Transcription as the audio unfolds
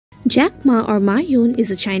Jack Ma or Ma Yun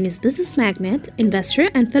is a Chinese business magnate, investor,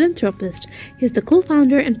 and philanthropist. He is the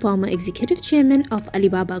co-founder and former executive chairman of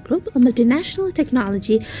Alibaba Group, a multinational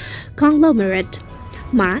technology conglomerate.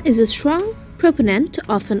 Ma is a strong proponent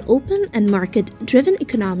of an open and market-driven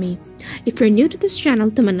economy. If you're new to this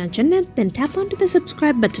channel, Tamanna Jannat, then tap onto the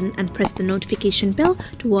subscribe button and press the notification bell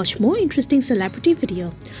to watch more interesting celebrity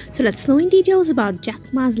video. So let's know in details about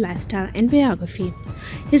Jack Ma's lifestyle and biography.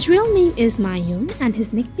 His real name is Ma Yun and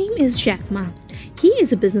his nickname is Jack Ma. He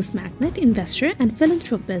is a business magnate, investor, and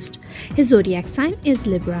philanthropist. His zodiac sign is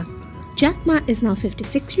Libra. Jack Ma is now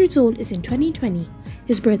 56 years old, is in 2020.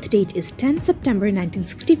 His birth date is 10 September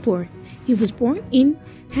 1964. He was born in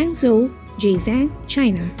Hangzhou, Zhejiang,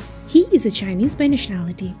 China. He is a Chinese by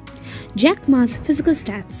nationality. Jack Ma's physical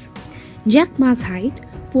stats. Jack Ma's height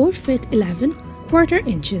 4 feet 11 quarter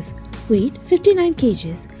inches, weight 59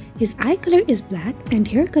 kgs. His eye color is black and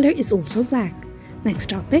hair color is also black. Next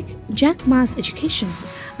topic, Jack Ma's education.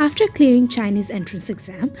 After clearing Chinese entrance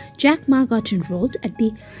exam, Jack Ma got enrolled at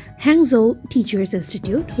the Hangzhou Teachers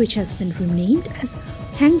Institute, which has been renamed as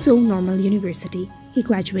Hangzhou Normal University. He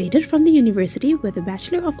graduated from the university with a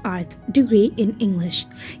Bachelor of Arts degree in English.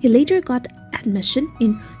 He later got admission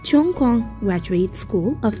in Cheung Kong Graduate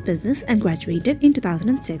School of Business and graduated in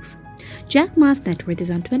 2006. Jack Ma's net worth is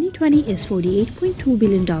on 2020 is $48.2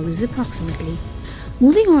 billion approximately.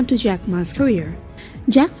 Moving on to Jack Ma's career.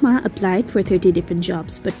 Jack Ma applied for 30 different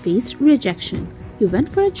jobs but faced rejection. He went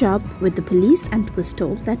for a job with the police and was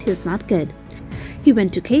told that he is not good. He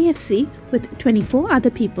went to KFC with 24 other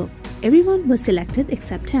people. Everyone was selected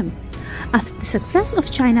except him. After the success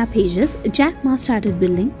of China Pages, Jack Ma started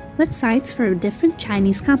building websites for different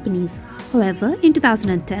Chinese companies. However, in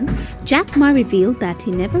 2010, Jack Ma revealed that he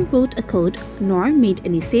never wrote a code nor made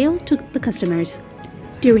any sale to the customers.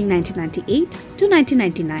 During 1998 to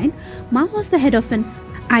 1999, Ma was the head of an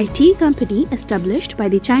IT company established by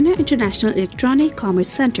the China International Electronic Commerce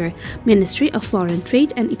Center, Ministry of Foreign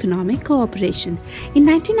Trade and Economic Cooperation. In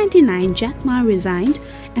 1999, Jack Ma resigned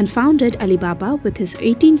and founded Alibaba with his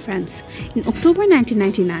 18 friends. In October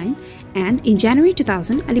 1999 and in January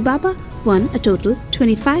 2000, Alibaba won a total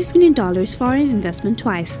 $25 million foreign investment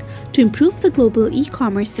twice. To improve the global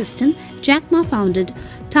e-commerce system, Jack Ma founded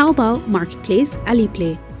Taobao Marketplace,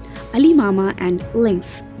 Alipay, Alimama, and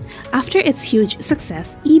Lynx. After its huge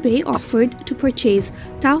success, eBay offered to purchase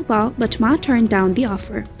Taobao, but Ma turned down the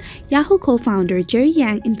offer. Yahoo co-founder Jerry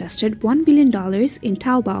Yang invested $1 billion in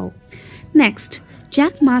Taobao. Next,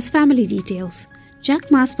 Jack Ma's family details.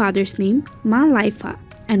 Jack Ma's father's name, Ma Laifa,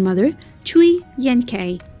 and mother, Cui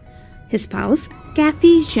Yankei. His spouse,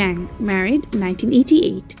 Kathy Zhang, married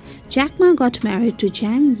 1988. Jack Ma got married to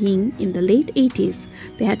Zhang Ying in the late 80s.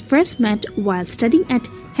 They had first met while studying at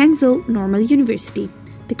Hangzhou Normal University.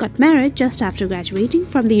 They got married just after graduating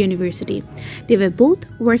from the university. They were both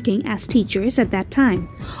working as teachers at that time.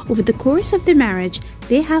 Over the course of their marriage,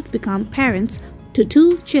 they have become parents to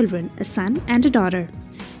 2 children, a son and a daughter.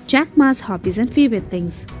 Jack Ma's hobbies and favorite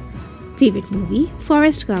things. Favorite movie,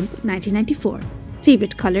 Forrest Gump, 1994.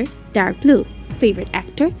 Favorite color, dark blue. Favorite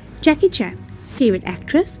actor, Jackie Chan. Favorite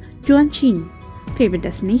actress, Joan Qin. Favorite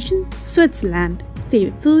destination, Switzerland.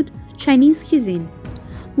 Favorite food, Chinese cuisine.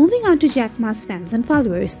 Moving on to Jack Ma's fans and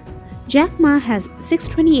followers. Jack Ma has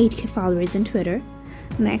 628k followers on Twitter.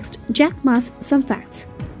 Next, Jack Ma's some facts.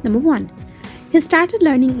 Number 1. He started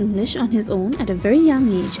learning English on his own at a very young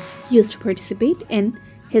age. He used to participate in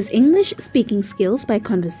his English speaking skills by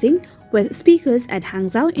conversing with speakers at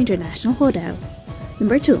Hangzhou International Hotel.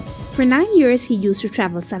 Number 2. For 9 years, he used to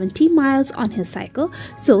travel 70 miles on his cycle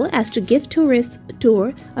so as to give tourists a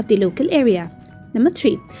tour of the local area. Number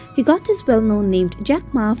 3. He got his well-known name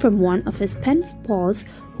Jack Ma from one of his pen pals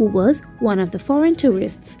who was one of the foreign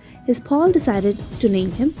tourists. His pal decided to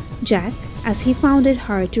name him Jack as he found it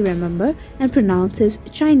hard to remember and pronounce his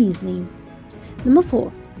Chinese name. Number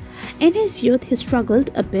 4. In his youth, he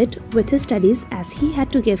struggled a bit with his studies as he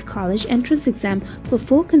had to give college entrance exam for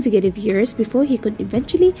 4 consecutive years before he could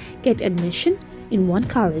eventually get admission in one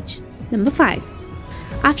college. Number 5.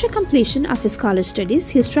 After completion of his college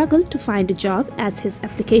studies, he struggled to find a job as his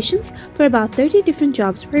applications for about 30 different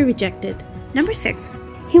jobs were rejected. Number 6.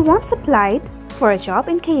 He once applied for a job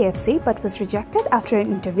in KFC but was rejected after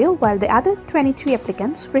an interview while the other 23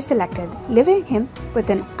 applicants were selected, leaving him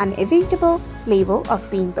with an unevitable label of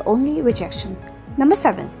being the only rejection. Number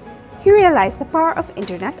 7. He realized the power of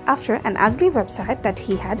internet after an ugly website that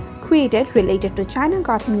he had created related to China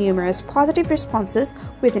got him numerous positive responses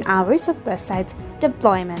within hours of website's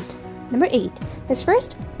deployment. Number 8. His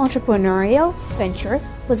first entrepreneurial venture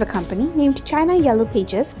was a company named China Yellow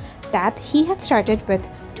Pages that he had started with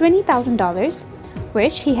 $20,000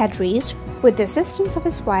 which he had raised with the assistance of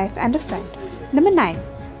his wife and a friend. Number 9.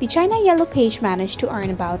 The China Yellow Page managed to earn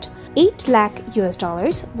about $8 lakh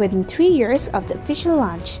within 3 years of the official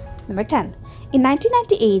launch. Number 10. In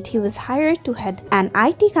 1998, he was hired to head an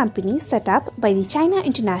IT company set up by the China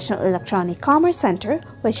International Electronic Commerce Center,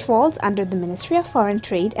 which falls under the Ministry of Foreign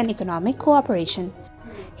Trade and Economic Cooperation.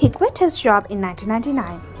 He quit his job in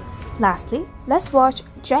 1999. Lastly, let's watch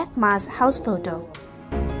Jack Ma's house photo.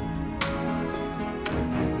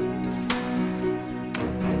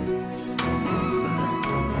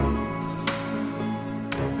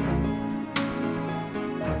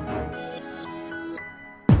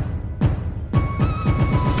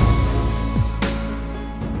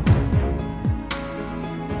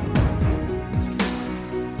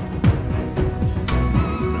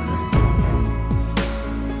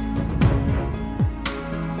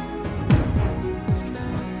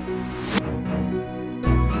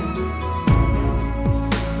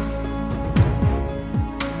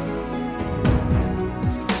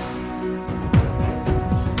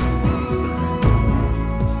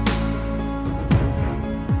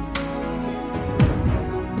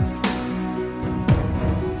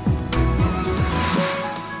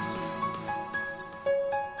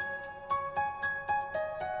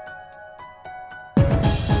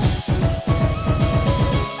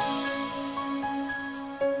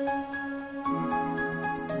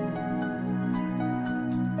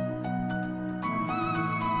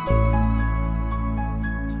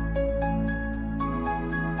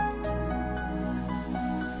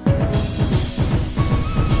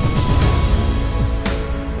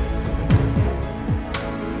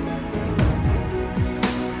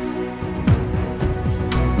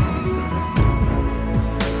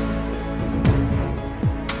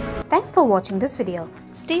 Thanks for watching this video.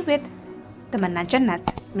 Stay with Tamanna Jannat.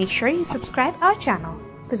 Make sure you subscribe our channel.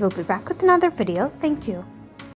 We will be back with another video. Thank you.